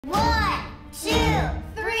1, 2, 3,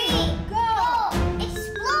 go!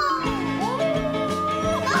 Explode!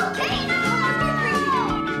 Volcano!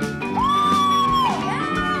 Volcano!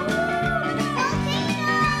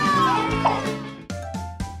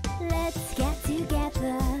 Let's get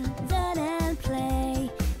together, learn and play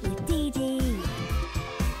with DeeDee.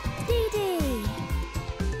 DeeDee.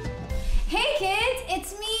 Hey kids,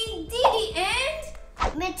 it's me, DeeDee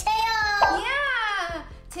and Matteo! yeah!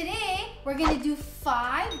 Today we're gonna do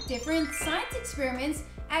 5 different science experiments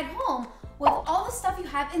at home with all the stuff you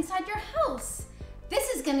have inside your house. This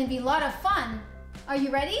is gonna be a lot of fun. Are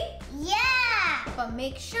you ready? Yeah! But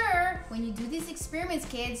make sure when you do these experiments,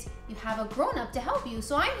 kids, you have a grown-up to help you.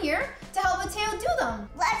 So I'm here to help Matteo do them.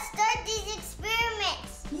 Let's start these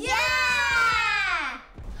experiments! Yeah!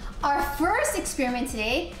 Our first experiment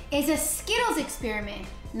today is a Skittles experiment.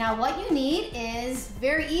 Now what you need is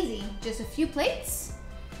very easy. Just a few plates,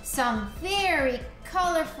 some very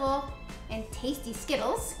colorful and tasty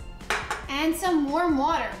Skittles, and some warm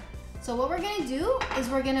water. So what we're gonna do is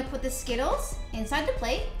we're gonna put the Skittles inside the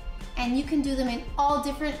plate, and you can do them in all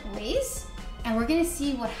different ways, and we're gonna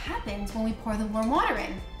see what happens when we pour the warm water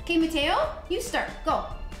in. Okay, Matteo, you start, go.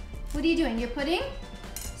 What are you doing? You're putting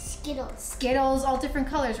Skittles. Skittles, all different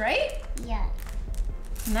colors, right? Yeah.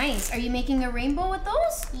 Nice. Are you making a rainbow with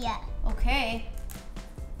those? Yeah. Okay.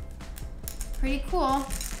 Pretty cool.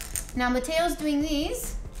 Now Matteo's doing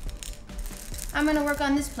these. I'm gonna work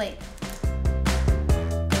on this plate.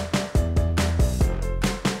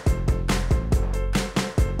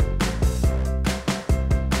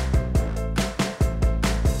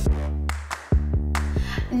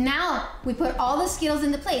 Now we put all the Skittles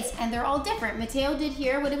in the plates and they're all different. Matteo did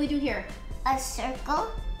here, what did we do here? A circle.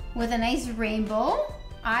 With a nice rainbow.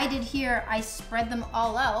 I did here, I spread them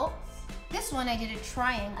all out. This one I did a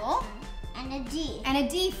triangle. And a D. And a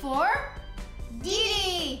D for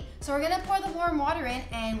DeeDee. So we're gonna pour the warm water in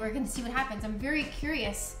and we're gonna see what happens. I'm very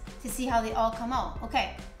curious to see how they all come out.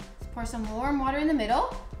 Okay, let's pour some warm water in the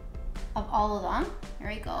middle of all of them. There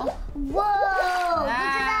we go. Whoa! Look at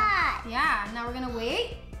that! Yeah, now we're gonna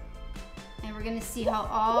wait and we're gonna see how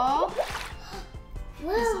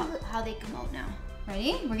Whoa! how they come out now.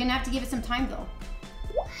 Ready? We're gonna have to give it some time though.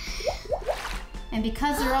 And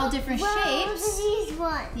because they're all different Whoa, shapes. Look at these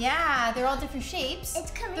ones. Yeah, they're all different shapes.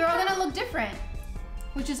 It's coming They're all out. gonna look different,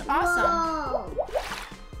 which is awesome. Whoa.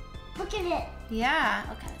 Look at it. Yeah,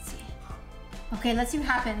 okay, let's see. Okay, let's see what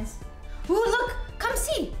happens. Ooh, look, come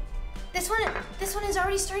see. This one is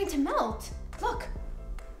already starting to melt. Look.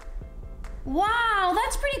 Wow,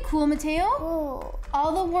 that's pretty cool, Matteo. Whoa.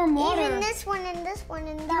 All the warm water. Even this one and this one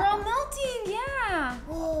and that. They're all melting, yeah.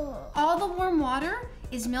 Whoa. All the warm water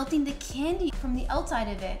is melting the candy from the outside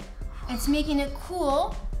of it. It's making a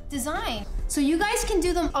cool design. So you guys can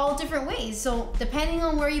do them all different ways. So depending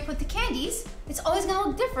on where you put the candies, it's always gonna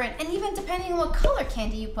look different. And even depending on what color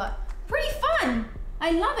candy you put. Pretty fun.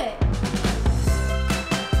 I love it.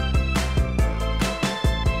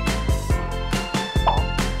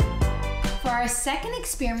 For our second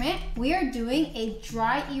experiment, we are doing a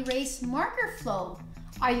dry erase marker flow.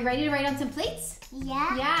 Are you ready to write on some plates?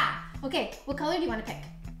 Yeah? Yeah. Okay, what color do you want to pick?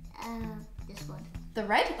 This one. The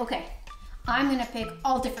red? Okay. I'm gonna pick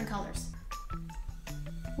all different colors.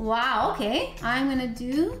 Wow, okay. I'm gonna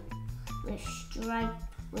do... With stripe,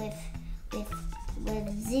 with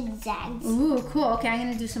zigzags. Ooh, cool. Okay, I'm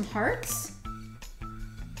gonna do some hearts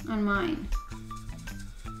on mine.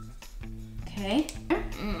 Okay.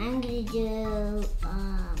 And I'm gonna do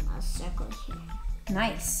a circle here.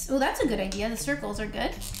 Nice. Oh, that's a good idea. The circles are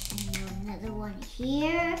good. And another one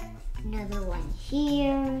here. Another one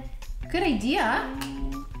here. Good idea.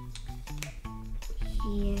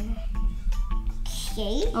 Here.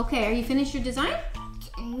 Okay. Okay, are you finished your design?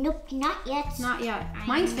 Nope, not yet. Not yet.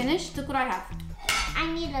 Mine's finished. Look what I have.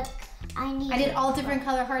 I did all different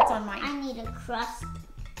color hearts on mine. I need a crust.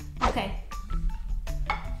 Okay.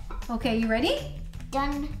 Okay, you ready?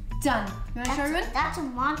 Done. Done. You want to show everyone? That's a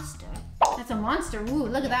monster. That's a monster. Ooh,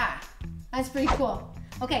 look at that. That's pretty cool.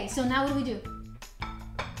 Okay, so now what do?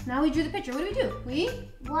 Now we drew the picture. What do? We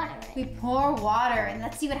Water it. pour water and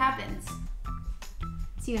let's see what happens.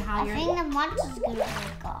 See how I you're... think the monster's gonna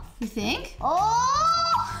break off. You think?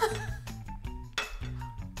 Oh!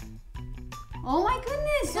 Oh my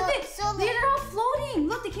goodness. Look at... they're all floating.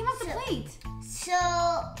 Look, they came off the plate. So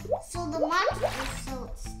the monster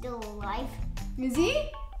is still alive. Is he?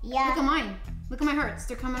 Yeah. Look at mine. Look at my hearts.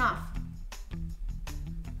 They're coming off.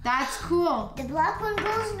 That's cool. The black one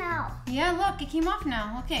goes now. Yeah, look, it came off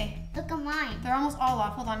now. Okay. Look at mine. They're almost all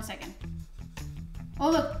off. Hold on a second. Oh,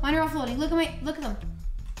 look, mine are all floating. Look at them.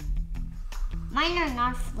 Mine are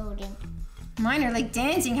not floating. Mine are like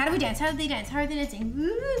dancing. How do we dance? How do they dance? How are they dancing?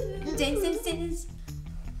 Woo, dance, dance, dance.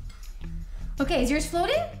 Okay, is yours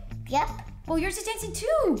floating? Yep. Oh, yours is dancing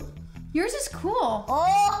too. Yours is cool.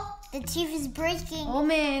 Oh, the teeth is breaking. Oh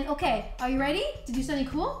man. Okay, are you ready to do something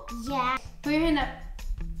cool? Yeah. Put your hand up.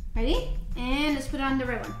 Ready? And let's put it on the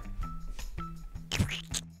red one.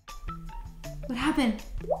 What happened?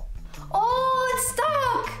 Oh, it's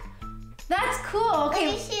stuck. That's cool. Okay.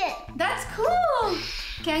 Let me see it. That's cool.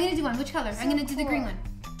 Okay, I'm gonna do one. Which color? I'm gonna do the cool. green one.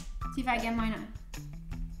 See if I get mine on.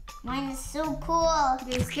 Mine is so cool.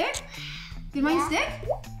 Did it stick? Did mine Yeah. stick?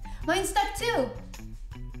 Mine stuck too.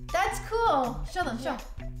 That's cool. Show them, show.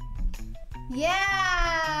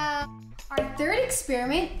 Yeah. Our third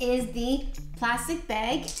experiment is the plastic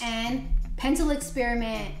bag and pencil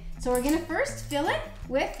experiment. So we're gonna first fill it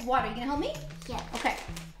with water. You gonna help me? Yeah. Okay.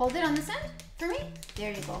 Hold it on this end for me.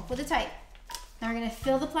 There you go. Hold it tight. Now we're gonna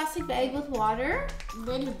fill the plastic bag with water. A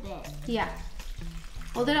little bit. Yeah.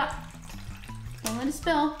 Hold it up. Don't let it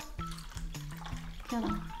spill. Fill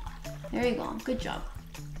them. There you go. Good job.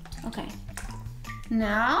 Okay.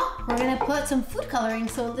 Now we're gonna put some food coloring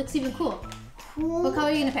so it looks even cool. What color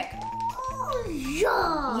are you gonna pick? Oh,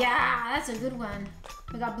 yeah. Yeah, that's a good one.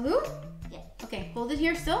 We got blue? Yeah. Okay, hold it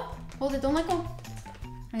here still. Hold it, don't let go.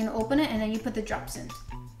 I'm gonna open it and then you put the drops in.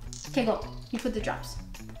 Okay, go. You put the drops.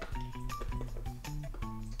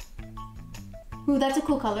 Ooh, that's a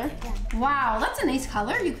cool color. Yeah. Wow, that's a nice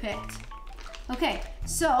color you picked. Okay,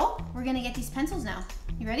 so we're gonna get these pencils now.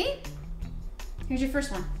 You ready? Here's your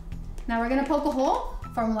first one. Now we're gonna poke a hole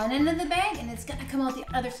from one end of the bag and it's gonna come out the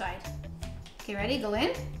other side. Okay, ready? Go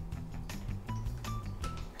in.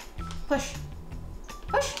 Push.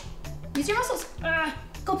 Push. Use your muscles.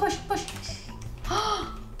 Go push, push.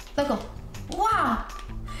 Let go. Wow.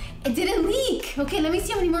 It didn't leak. Okay, let me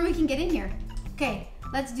see how many more we can get in here. Okay,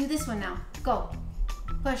 let's do this one now. Go.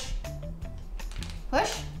 Push.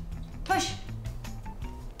 Push. Push.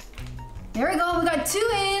 There we go. We got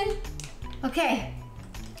 2 in. Okay.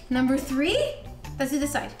 Number 3. Let's do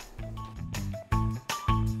this side.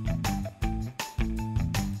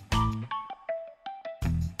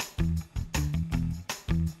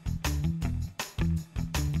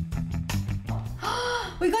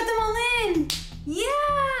 We got them all in.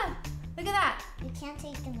 Yeah. Look at that. You can't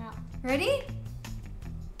take them out. Ready?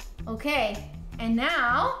 Okay. And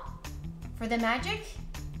now for the magic.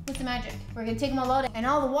 What's the magic? We're gonna take them all out and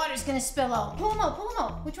all the water's gonna spill out. Pull them out, pull them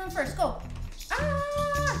out. Which one first? Go.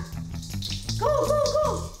 Ah! Go, go,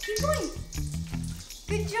 go. Keep going.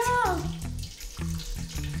 Good job.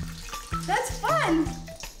 That's fun.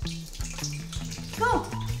 Go.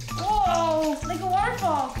 Whoa, like a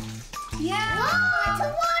waterfall. Yeah. Whoa, it's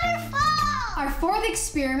a waterfall. Our fourth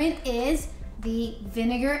experiment is the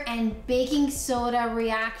vinegar and baking soda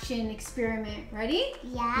reaction experiment. Ready?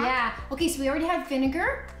 Yeah. Yeah. Okay, so we already have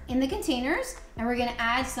vinegar in the containers and we're gonna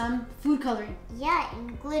add some food coloring. Yeah,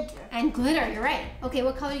 and glitter. And glitter, you're right. Okay,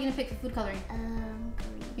 what color are you gonna pick for food coloring?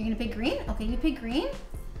 Green. You're gonna pick green? Okay, you pick green.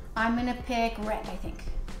 I'm gonna pick red, I think.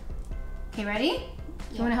 Okay, ready?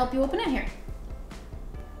 Do you wanna help you open it? Here.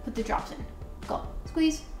 Put the drops in. Go.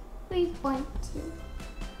 Squeeze. Squeeze. 1, 2.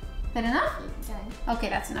 Is that enough? Done. Okay,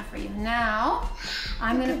 that's enough for you. Now,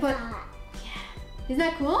 I'm gonna Look put, at that. isn't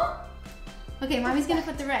that cool? Okay, mommy's gonna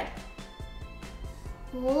put the red.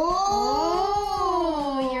 Whoa.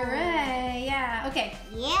 Oh, you're right. Yeah, okay.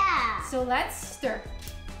 Yeah. So let's stir.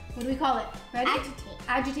 What do we call it? Ready? Agitate.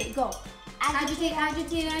 Agitate, go. Agitate.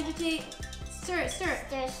 Agitate, agitate. Stir it, stir it.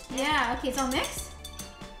 Stir, stir. Yeah, okay, it's all mixed?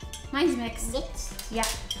 Mine's mixed. Mixed. Yeah.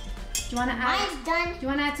 Do you wanna add, Mine's done. do you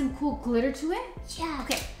wanna add some cool glitter to it? Yeah.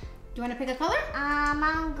 Okay. Do you wanna pick a color?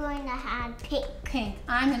 I'm going to add pink. Pink.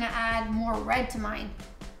 I'm gonna add more red to mine.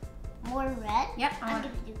 More red? Yep, I I'm wanna-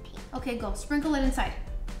 going to do pink. Okay, go. Sprinkle it inside.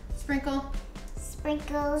 Sprinkle.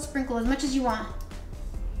 Sprinkles. Sprinkle as much as you want.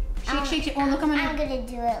 Shake, shake, shake. Oh, look, I'm I'm gonna going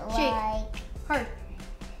to do it Shake. like... hard.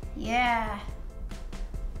 Yeah.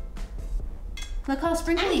 Look how I'm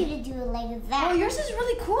sprinkly. going to do it like that. Oh, yours is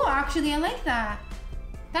really cool, actually. I like that.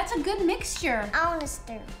 That's a good mixture. I want to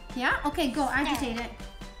stir. Yeah? Okay, go. Agitate it.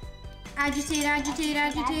 Agitate, agitate,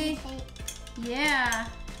 agitate. Yeah.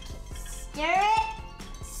 Stir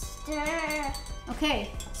it. Stir. Okay,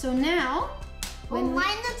 so now, Oh, when we-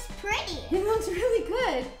 mine looks pretty. it looks really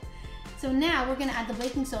good. So now we're gonna add the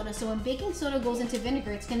baking soda. So when baking soda goes into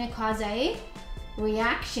vinegar, it's gonna cause a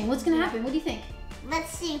reaction. What's gonna happen? What do you think?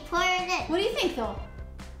 Let's see. Pour it in. What do you think though?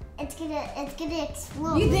 It's gonna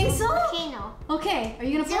explode. You think like a so? Volcano. Okay, are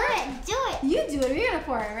you gonna Do pour it. Do it. You do it, or you're gonna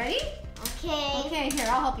pour it. Ready? Okay. Okay, here,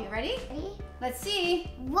 I'll help you. Ready? Ready? Let's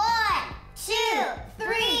see. 1, 2,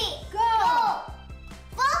 3, go!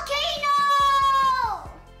 Volcano!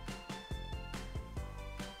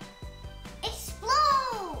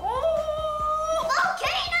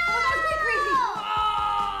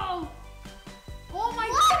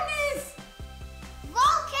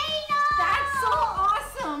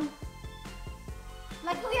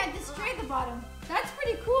 it straight at the bottom. That's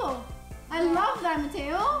pretty cool. I love that,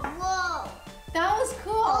 Matteo. Whoa. That was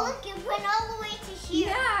cool. Oh, look, it went all the way to here.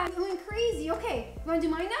 Yeah, it went crazy. Okay, you want to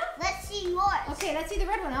do mine now? Let's see yours. Okay, let's see the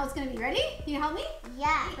red one, how it's going to be. Ready? Can you help me?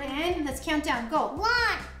 Yeah. And let's count down. Go. 1,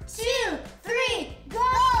 2, 3, Go!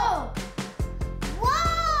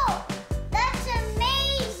 Whoa! That's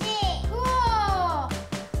amazing! Cool!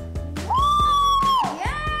 Woo!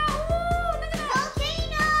 Yeah! Woo! Look at that!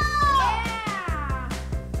 Volcano! Yeah!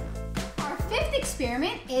 Our fifth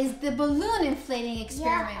experiment is the balloon inflating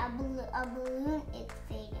experiment. Yeah, a balloon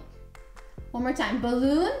inflating. One more time.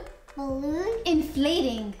 Balloon Balloon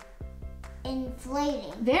inflating.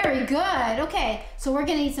 inflating. Very good. Okay, so we're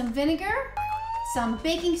gonna need some vinegar, some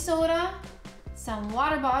baking soda, some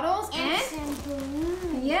water bottles, And some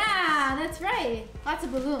balloons. yeah, that's right. Lots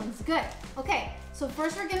of balloons. Good. Okay, so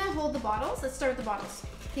first we're gonna hold the bottles. Let's start with the bottles.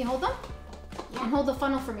 Can you hold them? Yeah. And hold the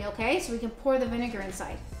funnel for me, okay? So we can pour the vinegar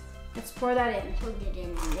inside. Let's pour that in. Put it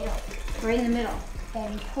in the middle. Right in the middle.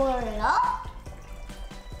 Then pour it up.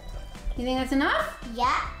 You think that's enough?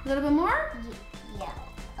 Yeah. A little bit more? Yeah.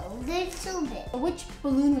 A little bit. Which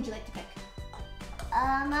balloon would you like to pick?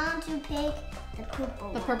 I want to pick the purple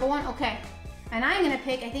The one. purple one? Okay. And I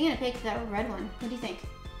think I'm gonna pick the red one. What do you think?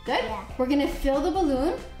 Good? Yeah. We're gonna fill the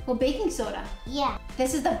balloon with baking soda. Yeah.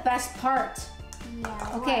 This is the best part. Yeah.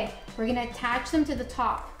 Okay, we're gonna attach them to the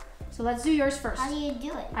top. So let's do yours first. How do you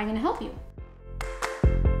do it? I'm gonna help you.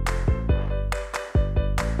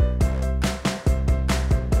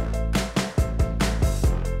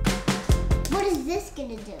 What is this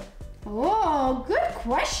gonna do? Oh, good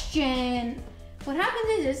question. What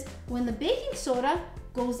happens is when the baking soda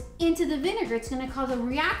goes into the vinegar, it's gonna cause a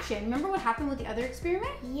reaction. Remember what happened with the other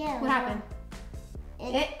experiment? Yeah. What happened?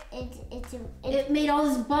 It It made all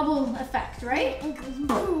this bubble effect, right? goes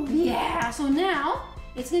boom. Yeah, so now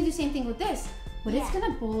it's gonna do the same thing with this, but it's Yeah.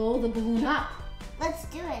 gonna blow the balloon up. Let's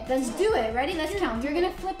do it. Let's do it. Ready? Let's count. You're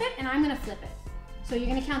gonna flip it and I'm gonna flip it. So you're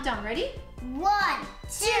gonna count down. Ready? 1,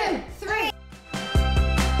 2, 3.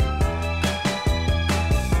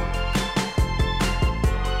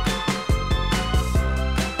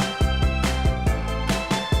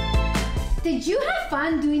 Did you have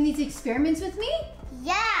fun doing these experiments with me?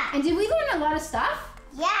 Yeah. And did we learn a lot of stuff?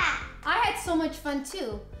 Yeah. I had so much fun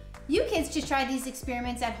too. You kids should try these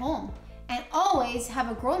experiments at home and always have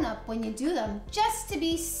a grown-up when you do them just to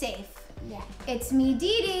be safe. Yeah. It's me,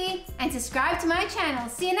 DeeDee, and subscribe to my channel.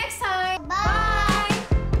 See you next time. Bye.